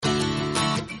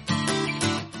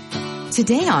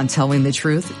Today on Telling the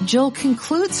Truth, Jill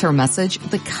concludes her message,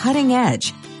 The Cutting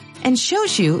Edge, and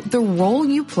shows you the role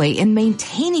you play in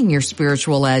maintaining your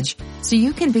spiritual edge so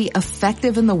you can be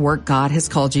effective in the work God has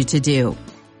called you to do.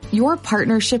 Your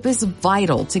partnership is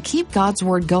vital to keep God's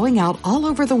Word going out all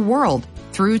over the world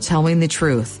through Telling the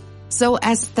Truth. So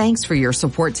as thanks for your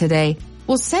support today,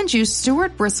 we'll send you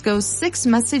Stuart Briscoe's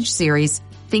 6-message series,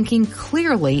 Thinking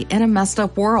Clearly in a Messed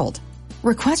Up World.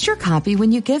 Request your copy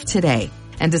when you give today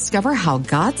and discover how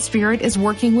God's Spirit is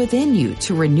working within you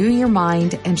to renew your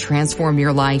mind and transform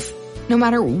your life, no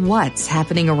matter what's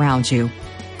happening around you.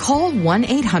 Call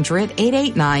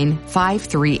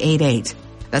 1-800-889-5388.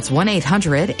 That's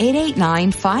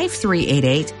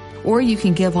 1-800-889-5388, or you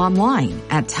can give online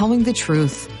at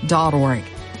tellingthetruth.org.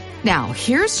 Now,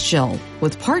 here's Jill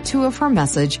with part 2 of her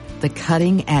message, The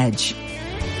Cutting Edge.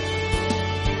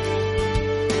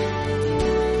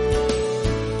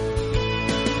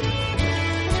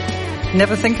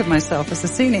 Never think of myself as a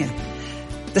senior.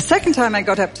 The second time I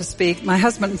got up to speak, my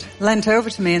husband leant over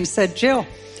to me and said, Jill,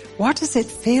 what does it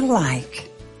feel like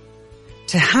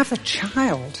to have a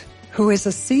child who is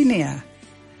a senior?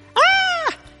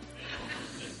 Ah!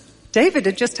 David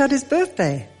had just had his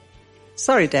birthday.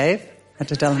 Sorry, Dave. Had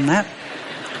to tell him that.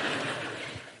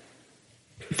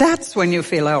 That's when you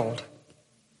feel old.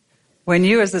 When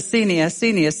you as a senior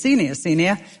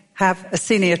have a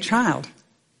senior child.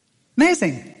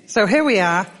 Amazing. So here we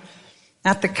are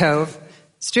at the Cove.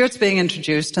 Stuart's being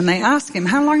introduced, and they ask him,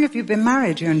 how long have you been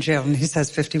married, you and Jill? And he says,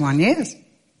 51 years.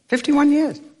 51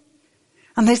 years.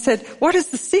 And they said, what is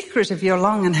the secret of your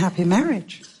long and happy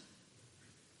marriage?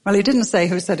 Well, he didn't say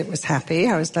who said it was happy.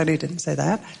 I was glad he didn't say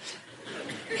that.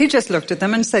 He just looked at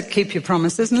them and said, keep your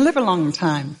promises and live a long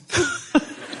time.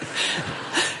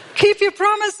 Keep your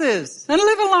promises and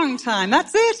live a long time.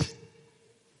 That's it.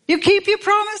 You keep your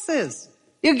promises.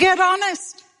 You get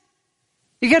honest.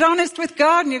 You get honest with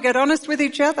God and you get honest with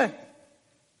each other.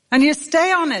 And you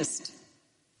stay honest.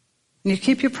 And you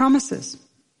keep your promises.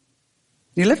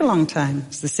 You live a long time.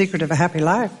 It's the secret of a happy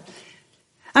life.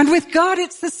 And with God,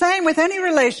 it's the same with any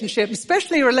relationship,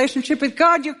 especially a relationship with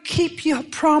God. You keep your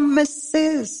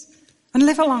promises and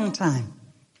live a long time.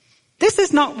 This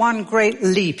is not one great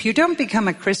leap. You don't become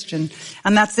a Christian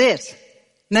and that's it.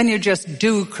 And then you just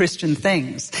do Christian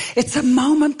things. It's a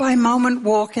moment-by-moment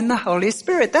walk in the Holy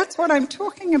Spirit. That's what I'm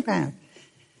talking about.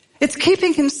 It's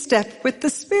keeping in step with the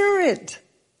Spirit.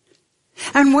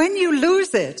 And when you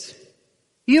lose it,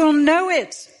 you'll know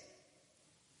it.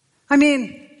 I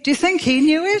mean, do you think he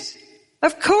knew it?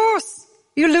 Of course.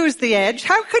 You lose the edge.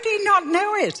 How could he not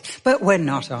know it? But we're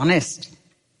not honest.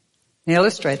 I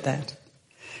illustrate that.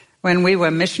 When we were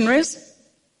missionaries,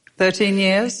 13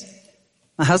 years,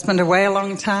 my husband away a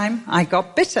long time, I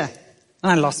got bitter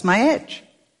and I lost my edge.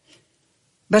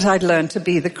 But I'd learned to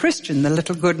be the Christian, the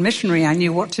little good missionary. I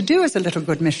knew what to do as a little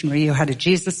good missionary. You had a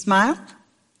Jesus smile.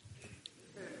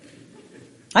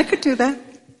 I could do that.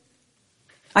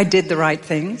 I did the right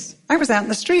things. I was out in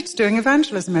the streets doing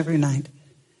evangelism every night.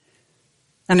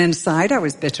 And inside I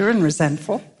was bitter and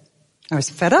resentful. I was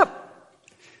fed up.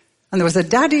 And there was a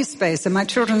daddy space in my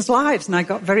children's lives and I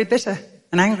got very bitter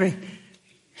and angry.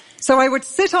 So I would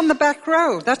sit on the back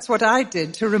row. That's what I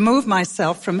did to remove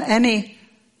myself from any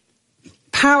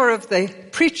power of the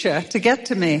preacher to get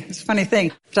to me. It's a funny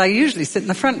thing. But I usually sit in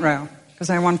the front row because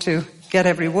I want to get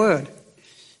every word.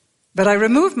 But I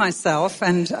removed myself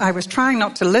and I was trying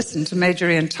not to listen to Major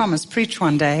Ian Thomas preach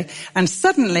one day. And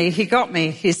suddenly he got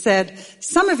me. He said,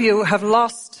 some of you have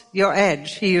lost your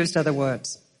edge. He used other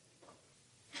words.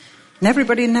 And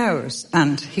everybody knows.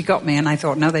 And he got me and I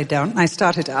thought, no, they don't. And I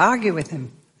started to argue with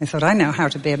him. I thought, I know how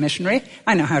to be a missionary.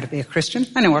 I know how to be a Christian.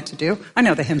 I know what to do. I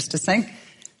know the hymns to sing.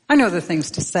 I know the things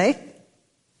to say.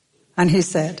 And he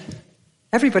said,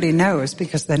 everybody knows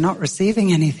because they're not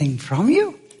receiving anything from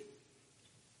you.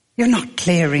 You're not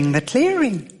clearing the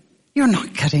clearing. You're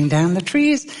not cutting down the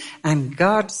trees. And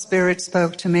God's Spirit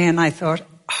spoke to me and I thought,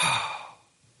 oh,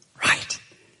 right.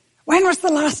 When was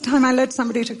the last time I led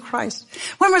somebody to Christ?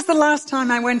 When was the last time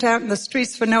I went out in the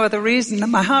streets for no other reason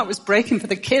than my heart was breaking for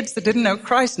the kids that didn't know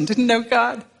Christ and didn't know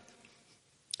God?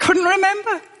 Couldn't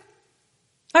remember.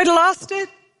 I'd lost it.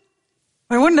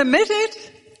 I wouldn't admit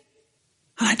it.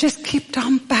 And I just kept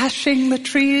on bashing the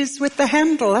trees with the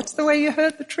handle. That's the way you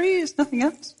hurt the trees, nothing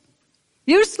else.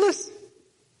 Useless.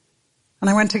 And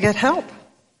I went to get help.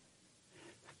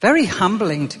 Very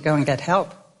humbling to go and get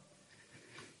help.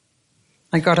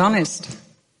 I got honest.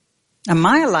 And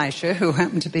my Elisha, who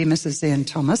happened to be Mrs. Ian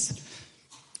Thomas,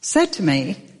 said to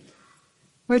me,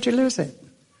 where'd you lose it?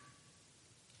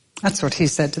 That's what he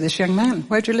said to this young man.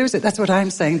 Where'd you lose it? That's what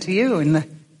I'm saying to you in the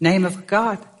name of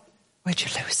God. Where'd you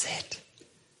lose it?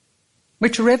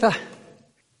 Which river?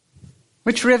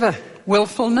 Which river?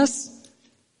 Willfulness?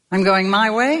 I'm going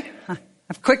my way.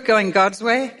 I've quit going God's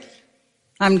way.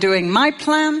 I'm doing my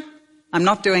plan. I'm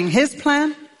not doing his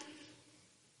plan.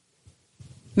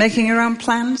 Making your own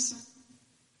plans.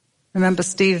 Remember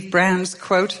Steve Brown's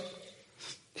quote?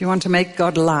 If you want to make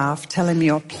God laugh, tell him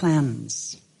your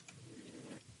plans.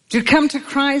 Did you come to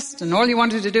Christ and all you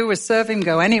wanted to do was serve him,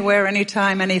 go anywhere,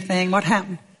 anytime, anything? What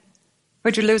happened?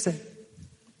 Where'd you lose it?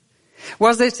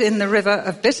 Was it in the river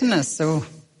of bitterness or,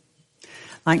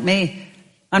 like me,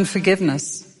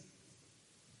 unforgiveness?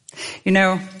 You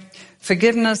know,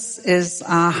 forgiveness is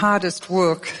our hardest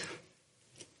work.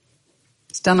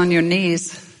 It's done on your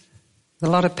knees with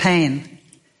a lot of pain.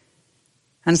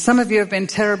 And some of you have been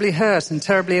terribly hurt and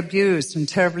terribly abused and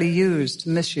terribly used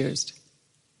and misused.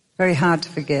 Very hard to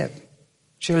forgive.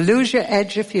 You'll lose your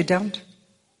edge if you don't.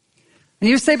 And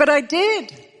you say, but I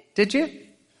did. Did you?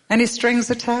 Any strings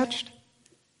attached?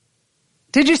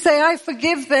 Did you say, I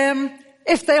forgive them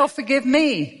if they'll forgive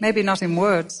me? Maybe not in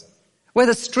words. Were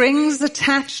the strings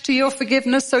attached to your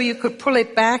forgiveness so you could pull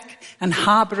it back and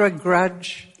harbor a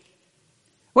grudge?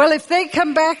 Well, if they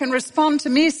come back and respond to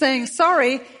me saying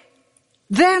sorry,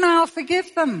 then I'll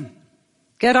forgive them.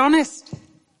 Get honest.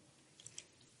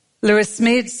 Lewis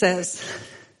Smead says,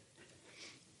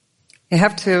 you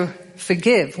have to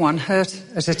forgive one hurt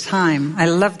at a time. I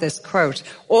love this quote.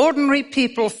 Ordinary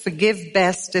people forgive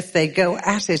best if they go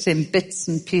at it in bits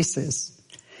and pieces.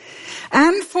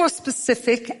 And for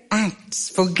specific acts.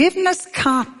 Forgiveness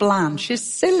carte blanche is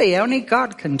silly. Only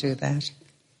God can do that.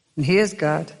 And he is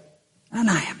God, and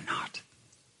I am not.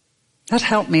 That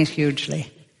helped me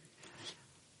hugely.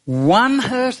 One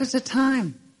hurt at a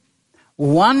time.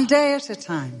 One day at a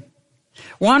time.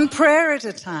 One prayer at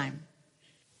a time.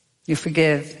 You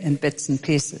forgive in bits and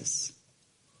pieces.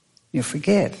 You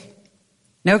forgive.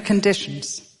 No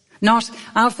conditions. Not,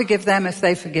 I'll forgive them if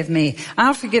they forgive me.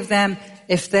 I'll forgive them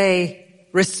if they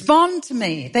respond to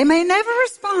me. They may never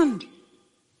respond.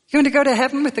 You're going to go to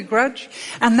heaven with a grudge.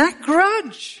 And that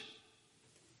grudge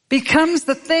becomes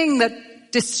the thing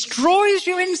that destroys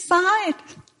you inside.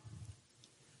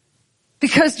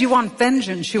 Because you want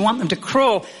vengeance, you want them to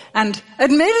crawl. And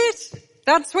admit it,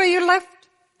 that's where you left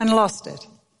and lost it.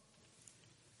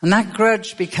 And that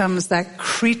grudge becomes that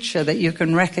creature that you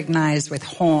can recognize with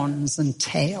horns and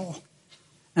tail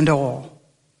and all.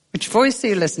 Which voice are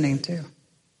you listening to?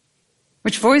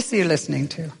 Which voice are you listening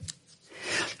to?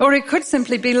 Or it could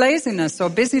simply be laziness or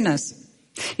busyness.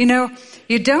 You know,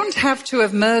 you don't have to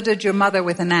have murdered your mother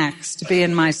with an axe to be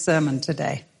in my sermon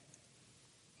today.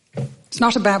 It's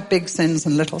not about big sins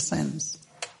and little sins.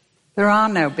 There are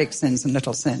no big sins and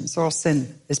little sins. All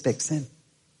sin is big sin.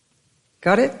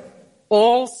 Got it?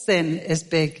 All sin is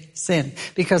big sin,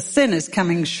 because sin is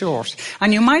coming short.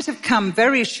 And you might have come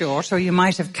very short, or you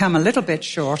might have come a little bit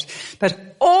short,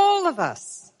 but all of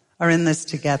us are in this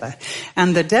together.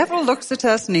 And the devil looks at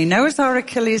us and he knows our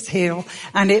Achilles heel,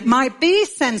 and it might be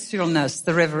sensualness,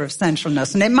 the river of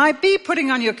sensualness, and it might be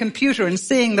putting on your computer and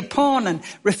seeing the porn and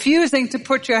refusing to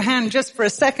put your hand just for a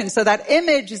second so that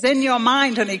image is in your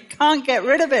mind and he can't get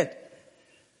rid of it.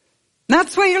 And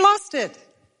that's where you lost it.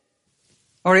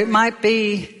 Or it might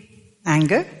be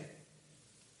anger,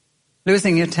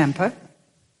 losing your temper.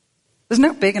 There's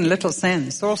no big and little sin.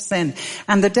 It's all sin.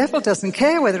 And the devil doesn't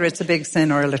care whether it's a big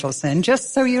sin or a little sin,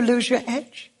 just so you lose your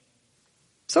edge.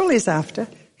 That's all he's after.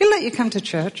 He'll let you come to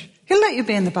church. He'll let you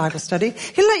be in the Bible study.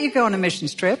 He'll let you go on a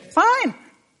missions trip. Fine.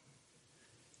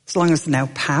 As long as there's no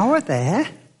power there.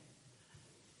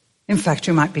 In fact,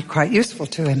 you might be quite useful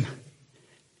to him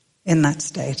in that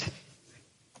state.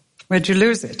 Where'd you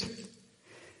lose it?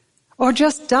 Or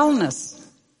just dullness,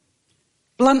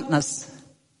 bluntness.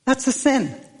 That's a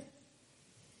sin.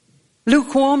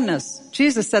 Lukewarmness.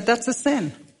 Jesus said that's a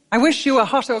sin. I wish you were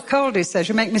hot or cold, he says.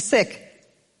 You make me sick.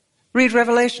 Read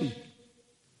Revelation.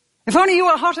 If only you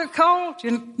were hot or cold.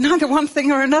 You're neither one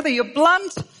thing or another. You're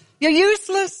blunt. You're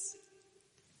useless.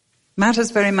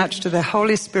 Matters very much to the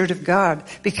Holy Spirit of God,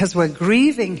 because we're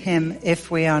grieving him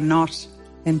if we are not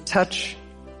in touch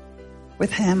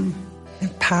with him in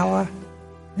power,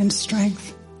 in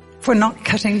strength. If we're not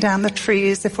cutting down the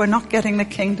trees, if we're not getting the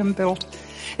kingdom built,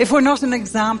 if we're not an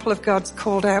example of God's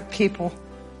called out people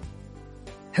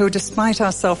who, despite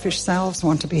our selfish selves,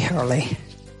 want to be holy.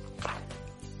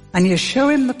 And you show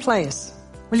him the place.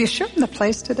 Will you show him the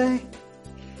place today?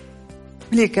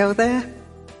 Will you go there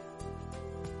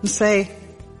and say,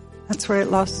 that's where it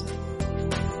lost?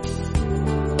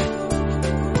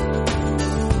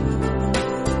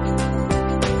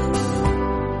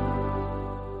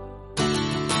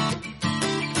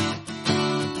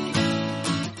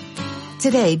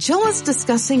 Today, Jill is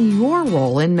discussing your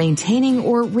role in maintaining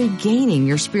or regaining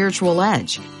your spiritual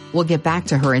edge. We'll get back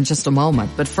to her in just a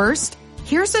moment, but first,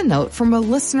 here's a note from a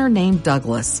listener named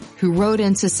Douglas, who wrote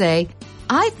in to say,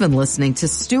 I've been listening to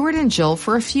Stuart and Jill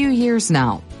for a few years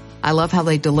now. I love how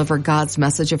they deliver God's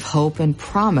message of hope and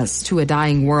promise to a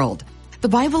dying world. The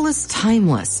Bible is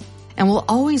timeless and will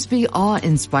always be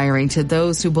awe-inspiring to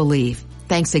those who believe.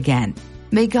 Thanks again.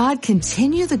 May God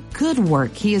continue the good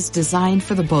work He has designed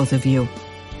for the both of you.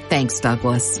 Thanks,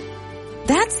 Douglas.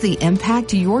 That's the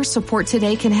impact your support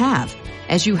today can have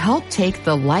as you help take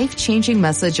the life-changing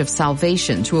message of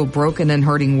salvation to a broken and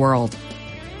hurting world.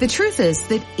 The truth is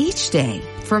that each day,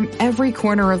 from every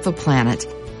corner of the planet,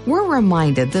 we're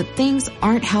reminded that things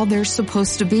aren't how they're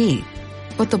supposed to be.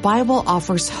 But the Bible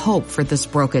offers hope for this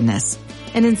brokenness.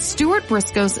 And in Stuart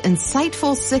Briscoe's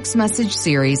insightful 6-message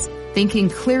series, Thinking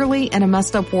Clearly in a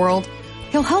Messed Up World,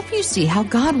 he'll help you see how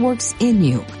God works in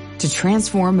you to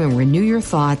transform and renew your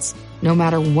thoughts no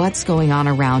matter what's going on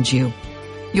around you.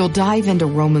 You'll dive into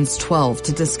Romans 12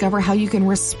 to discover how you can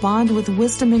respond with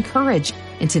wisdom and courage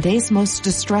in today's most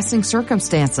distressing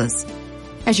circumstances.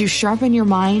 As you sharpen your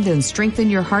mind and strengthen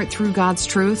your heart through God's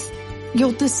truth,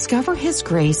 you'll discover His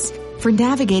grace for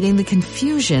navigating the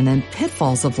confusion and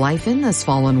pitfalls of life in this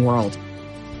fallen world.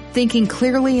 Thinking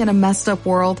Clearly in a Messed Up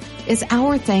World is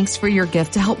our thanks for your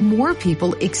gift to help more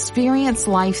people experience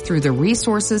life through the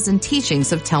resources and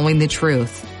teachings of telling the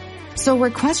truth. So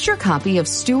request your copy of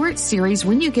Stuart's series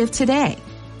when you give today.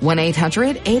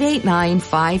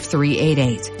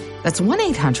 1-800-889-5388. That's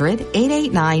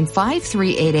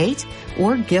 1-800-889-5388,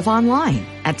 or give online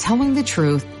at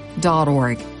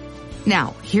tellingthetruth.org.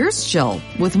 Now, here's Jill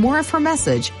with more of her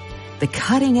message, The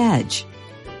Cutting Edge.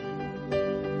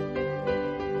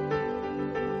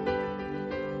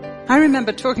 I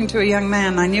remember talking to a young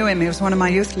man. I knew him. He was one of my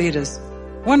youth leaders.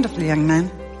 Wonderful young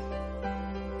man.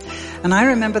 And I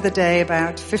remember the day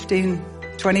about 15,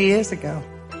 20 years ago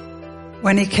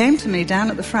when he came to me down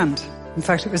at the front. In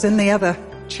fact, it was in the other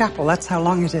chapel. That's how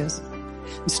long it is.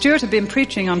 And Stuart had been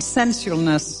preaching on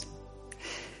sensualness.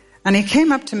 And he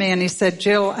came up to me and he said,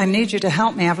 Jill, I need you to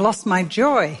help me. I've lost my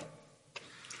joy.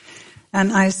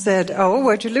 And I said, oh,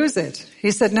 where'd you lose it?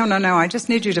 He said, no, I just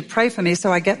need you to pray for me so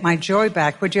I get my joy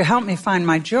back. Would you help me find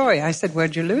my joy? I said,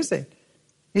 where'd you lose it?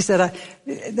 He said,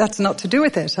 that's not to do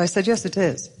with it. I said, yes, it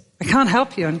is. I can't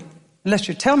help you unless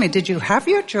you tell me, did you have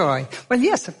your joy? Well,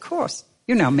 yes, of course.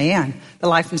 You know me, I'm the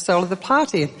life and soul of the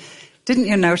party. Didn't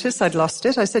you notice I'd lost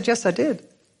it? I said, yes, I did,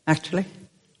 actually.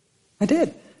 I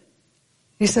did.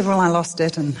 He said, well, I lost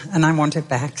it and I want it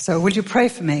back. So would you pray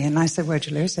for me? And I said, where'd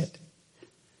you lose it?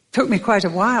 Took me quite a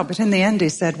while, but in the end he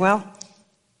said, well,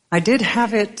 I did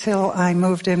have it till I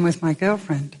moved in with my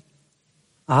girlfriend.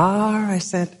 I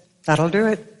said, that'll do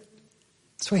it.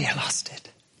 That's where you lost it.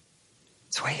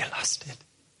 That's where you lost it.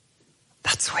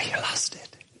 That's where you lost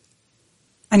it.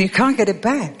 And you can't get it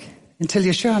back until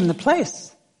you show him the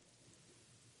place.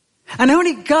 And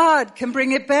only God can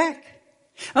bring it back.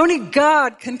 Only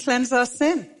God can cleanse our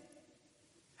sin.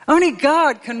 Only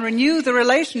God can renew the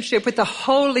relationship with the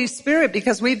Holy Spirit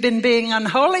because we've been being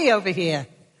unholy over here.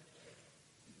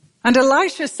 And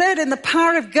Elisha said in the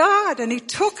power of God, and he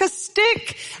took a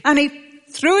stick and he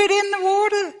threw it in the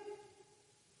water.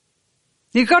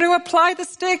 You've got to apply the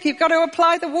stick. You've got to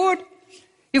apply the wood.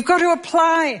 You've got to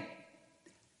apply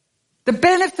the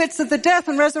benefits of the death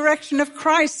and resurrection of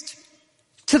Christ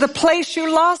to the place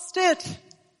you lost it.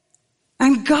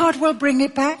 And God will bring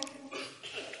it back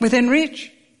within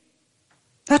reach.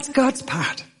 That's God's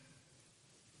part.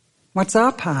 What's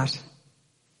our part? You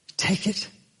take it.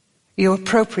 You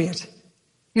appropriate.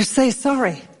 You say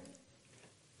sorry.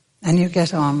 And you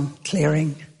get on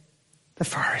clearing the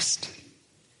forest.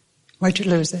 Where'd you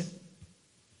lose it?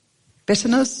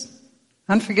 Bitterness,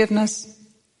 unforgiveness,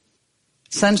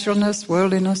 sensualness,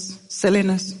 worldliness,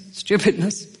 silliness,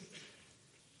 stupidness.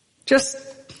 Just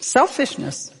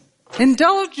selfishness,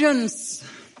 indulgence,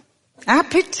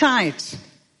 appetite,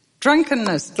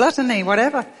 drunkenness, gluttony,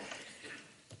 whatever.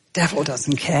 Devil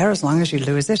doesn't care as long as you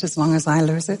lose it, as long as I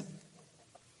lose it.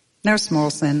 No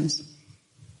small sins.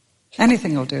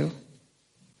 Anything will do.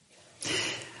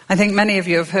 I think many of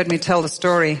you have heard me tell the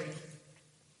story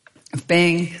of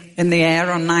being in the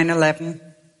air on 9/11,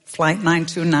 Flight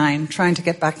 929, trying to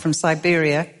get back from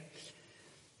Siberia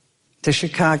to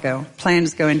Chicago.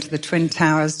 Planes go into the Twin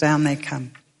Towers, down they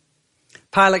come.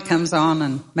 Pilot comes on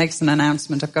and makes an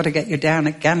announcement. I've got to get you down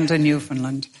at Gander,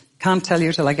 Newfoundland. Can't tell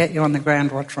you till I get you on the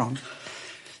ground what's wrong.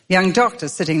 Young doctor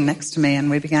sitting next to me, and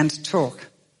we began to talk.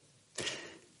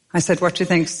 I said, what do you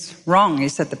think's wrong? He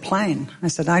said, the plane. I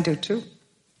said, I do too.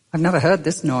 I've never heard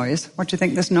this noise. What do you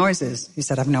think this noise is? He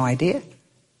said, I've no idea.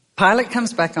 Pilot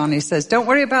comes back on. He says, don't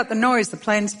worry about the noise. The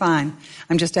plane's fine.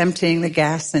 I'm just emptying the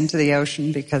gas into the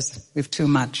ocean because we've too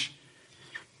much.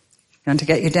 Going to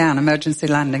get you down. Emergency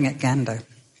landing at Gander.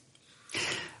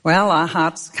 Well, our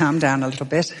hearts calmed down a little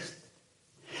bit.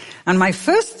 And my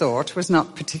first thought was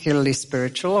not particularly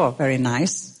spiritual or very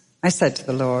nice. I said to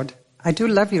the Lord, I do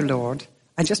love you, Lord.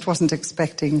 I just wasn't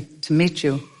expecting to meet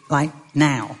you like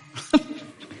now.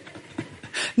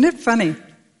 Isn't it funny?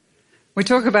 We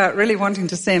talk about really wanting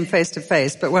to see him face to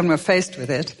face, but when we're faced with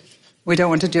it, we don't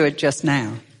want to do it just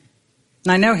now.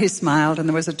 And I know he smiled and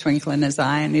there was a twinkle in his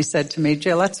eye and he said to me,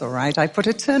 Jill, that's all right. I put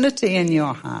eternity in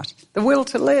your heart, the will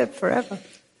to live forever.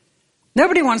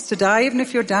 Nobody wants to die, even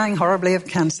if you're dying horribly of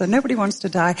cancer. Nobody wants to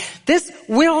die. This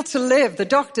will to live, the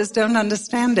doctors don't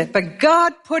understand it. But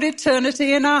God put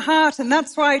eternity in our heart, and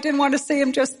that's why I didn't want to see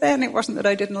him just then. It wasn't that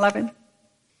I didn't love him.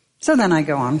 So then I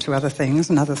go on to other things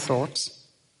and other thoughts.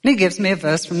 And he gives me a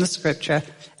verse from the scripture.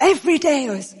 Every day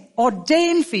is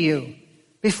ordained for you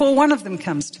before one of them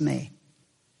comes to me.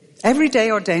 Every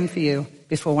day ordained for you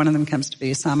before one of them comes to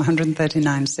me. Psalm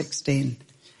 139:16.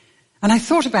 And I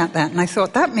thought about that, and I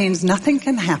thought that means nothing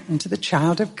can happen to the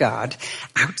child of God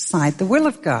outside the will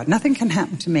of God. Nothing can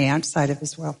happen to me outside of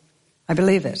his will. I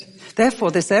believe it. Therefore,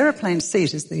 this aeroplane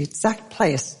seat is the exact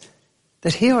place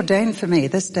that he ordained for me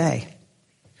this day.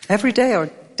 Every day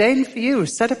ordained for you,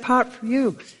 set apart for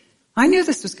you. I knew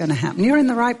this was going to happen. You're in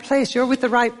the right place. You're with the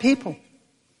right people.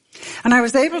 And I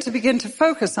was able to begin to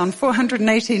focus on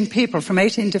 418 people from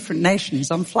 18 different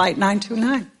nations on Flight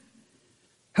 929.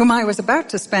 Whom I was about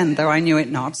to spend, though I knew it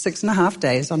not, 6.5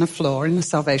 days on a floor in the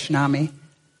Salvation Army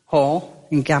Hall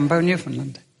in Gambo,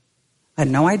 Newfoundland. I had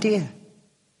no idea.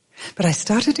 But I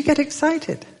started to get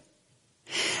excited.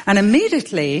 And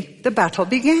immediately the battle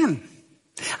began.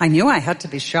 I knew I had to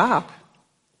be sharp.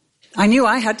 I knew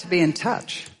I had to be in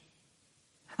touch.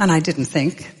 And I didn't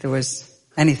think there was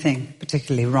anything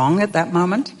particularly wrong at that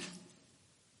moment.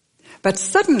 But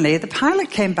suddenly the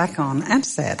pilot came back on and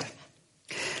said,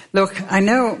 look, I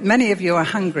know many of you are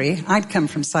hungry. I'd come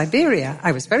from Siberia.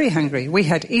 I was very hungry. We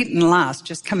had eaten last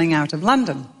just coming out of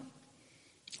London.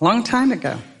 A long time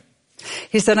ago.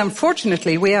 He said,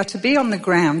 unfortunately, we are to be on the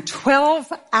ground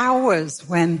 12 hours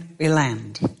when we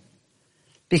land.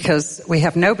 Because we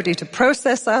have nobody to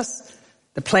process us.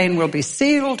 The plane will be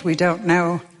sealed. We don't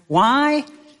know why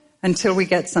until we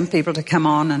get some people to come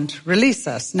on and release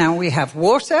us. Now we have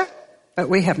water, but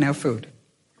we have no food.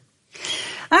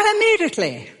 And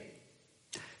immediately,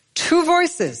 two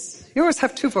voices, you always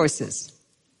have two voices,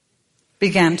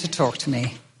 began to talk to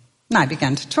me. And I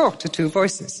began to talk to two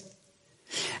voices.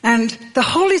 And the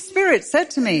Holy Spirit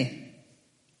said to me,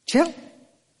 Jill,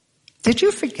 did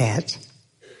you forget?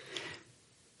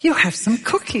 You have some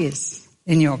cookies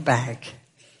in your bag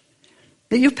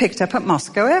that you picked up at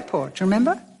Moscow Airport, do you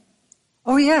remember?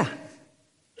 Oh, yeah.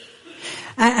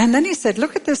 And then he said,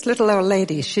 look at this little old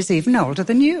lady. She's even older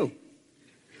than you.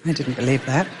 I didn't believe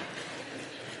that.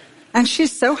 And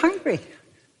she's so hungry.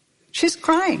 She's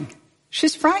crying.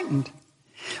 She's frightened.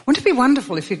 Wouldn't it be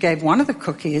wonderful if you gave one of the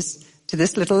cookies to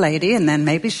this little lady and then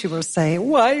maybe she will say,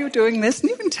 why are you doing this? And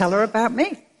you can tell her about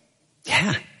me.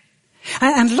 Yeah.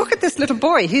 And look at this little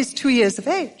boy. He's 2 years of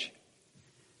age.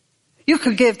 You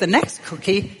could give the next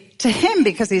cookie to him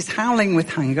because he's howling with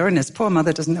hunger and his poor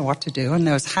mother doesn't know what to do and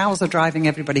those howls are driving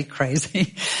everybody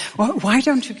crazy. Well, why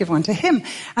don't you give one to him?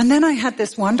 And then I had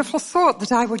this wonderful thought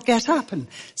that I would get up and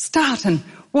start and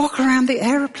walk around the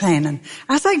aeroplane, and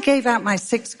as I gave out my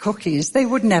 6 cookies, they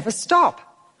would never stop.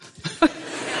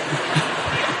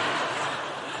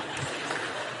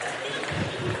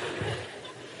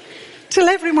 Till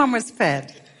everyone was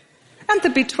fed. And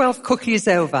there'd be 12 cookies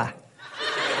over.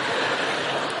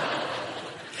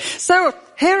 So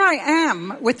here I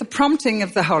am with the prompting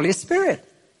of the Holy Spirit.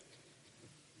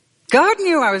 God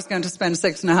knew I was going to spend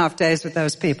 6.5 days with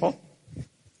those people.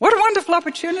 What a wonderful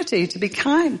opportunity to be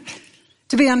kind,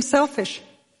 to be unselfish.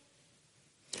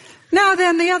 Now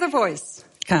then the other voice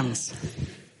comes.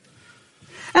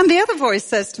 And the other voice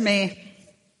says to me,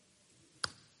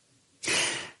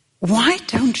 why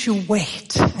don't you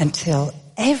wait until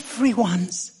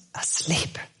everyone's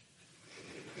asleep?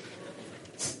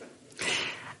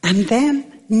 And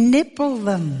then nibble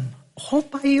them all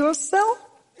by yourself?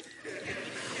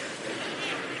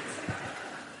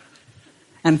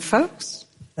 And folks,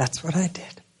 that's what I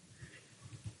did.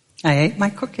 I ate my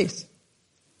cookies,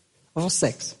 all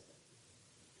 6.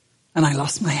 And I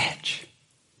lost my edge.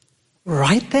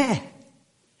 Right there.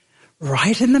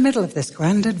 Right in the middle of this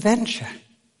grand adventure.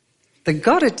 That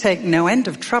God had taken no end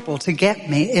of trouble to get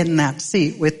me in that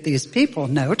seat with these people,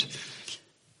 note.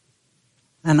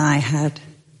 And I had,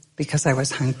 because I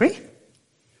was hungry,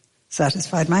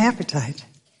 satisfied my appetite.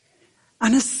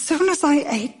 And as soon as I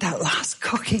ate that last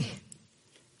cookie,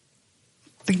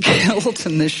 the guilt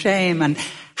and the shame and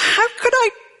how could I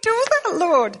do that,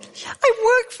 Lord? I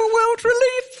work for World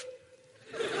Relief.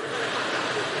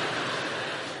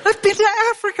 I've been to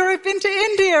Africa, I've been to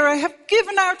India, I have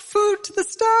given out food to the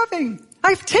starving.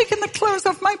 I've taken the clothes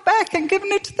off my back and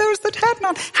given it to those that had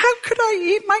none. How could I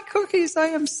eat my cookies? I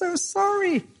am so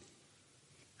sorry.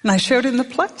 And I showed him the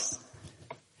place.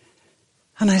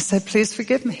 And I said, please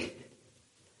forgive me.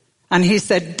 And he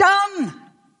said, done!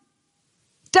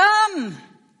 Done!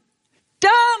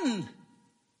 Done!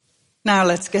 Now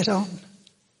let's get on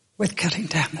with cutting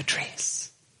down the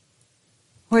trees.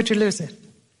 Where'd you lose it?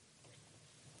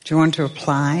 Do you want to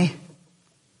apply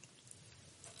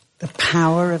the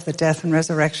power of the death and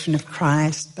resurrection of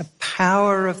Christ, the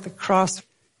power of the cross? Do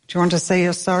you want to say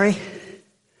you're sorry?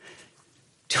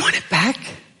 Do you want it back?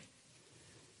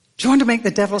 Do you want to make the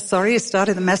devil sorry you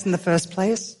started the mess in the first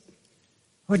place?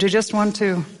 Or do you just want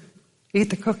to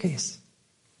eat the cookies?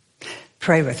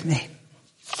 Pray with me.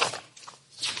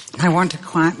 I want a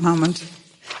quiet moment.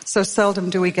 So seldom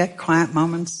do we get quiet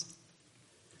moments.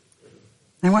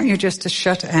 I want you just to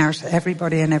shut out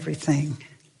everybody and everything.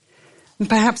 And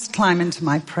perhaps climb into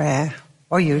my prayer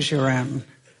or use your own.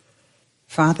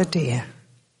 Father dear,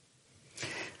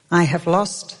 I have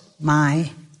lost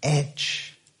my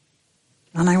edge.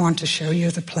 And I want to show you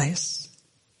the place.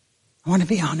 I want to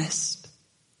be honest.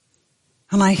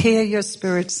 And I hear your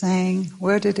Spirit saying,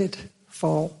 where did it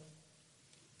fall?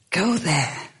 Go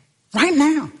there. Right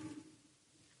now.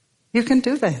 You can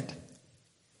do that.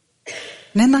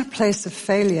 And in that place of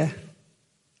failure,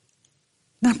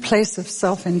 in that place of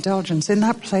self-indulgence, in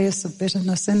that place of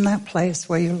bitterness, in that place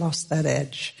where you lost that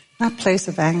edge, that place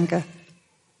of anger,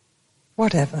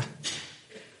 whatever.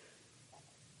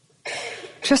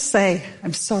 Just say,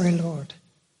 I'm sorry, Lord.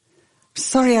 I'm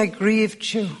sorry I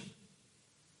grieved you.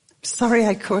 I'm sorry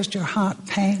I caused your heart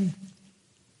pain.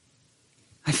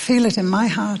 I feel it in my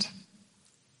heart.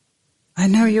 I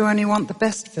know you only want the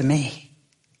best for me.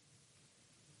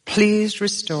 Please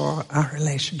restore our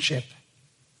relationship,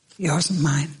 yours and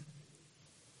mine.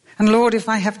 And Lord, if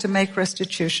I have to make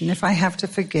restitution, if I have to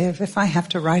forgive, if I have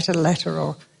to write a letter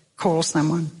or call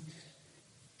someone,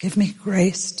 give me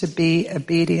grace to be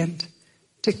obedient,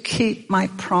 to keep my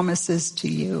promises to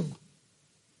you.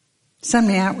 Send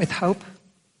me out with hope,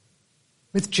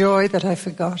 with joy that I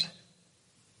forgot,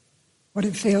 what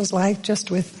it feels like just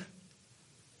with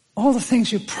all the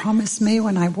things you promised me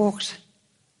when I walked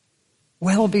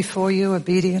well before you,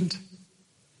 obedient,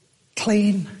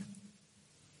 clean.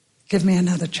 Give me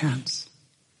another chance.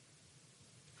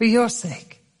 For your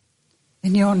sake,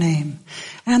 in your name,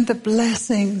 and the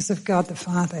blessings of God the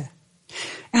Father,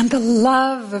 and the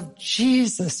love of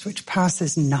Jesus which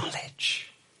passes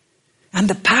knowledge, and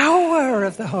the power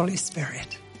of the Holy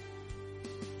Spirit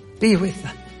be with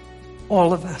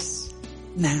all of us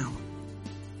now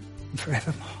and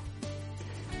forevermore.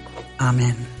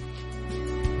 Amen.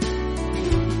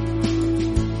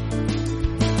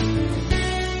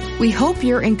 We hope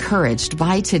you're encouraged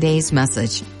by today's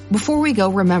message. Before we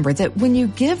go, remember that when you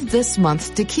give this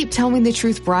month to Keep Telling the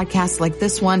Truth broadcasts like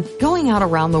this one going out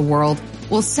around the world,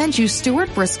 we'll send you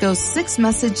Stuart Briscoe's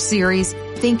 6-message series,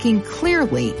 Thinking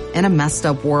Clearly in a Messed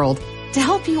Up World, to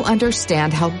help you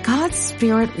understand how God's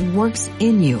Spirit works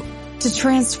in you to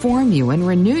transform you and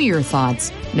renew your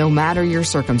thoughts, no matter your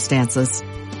circumstances.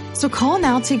 So call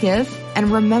now to give,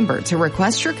 and remember to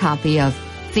request your copy of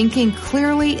Thinking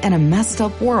Clearly in a Messed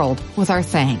Up World with our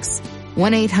thanks.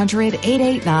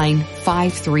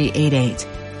 1-800-889-5388.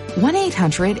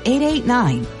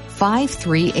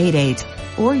 1-800-889-5388.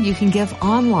 Or you can give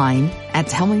online at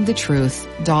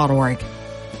tellingthetruth.org.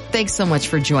 Thanks so much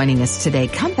for joining us today.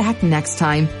 Come back next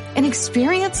time and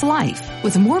experience life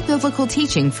with more biblical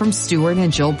teaching from Stuart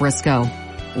and Jill Briscoe,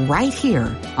 right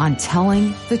here on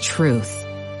Telling the Truth.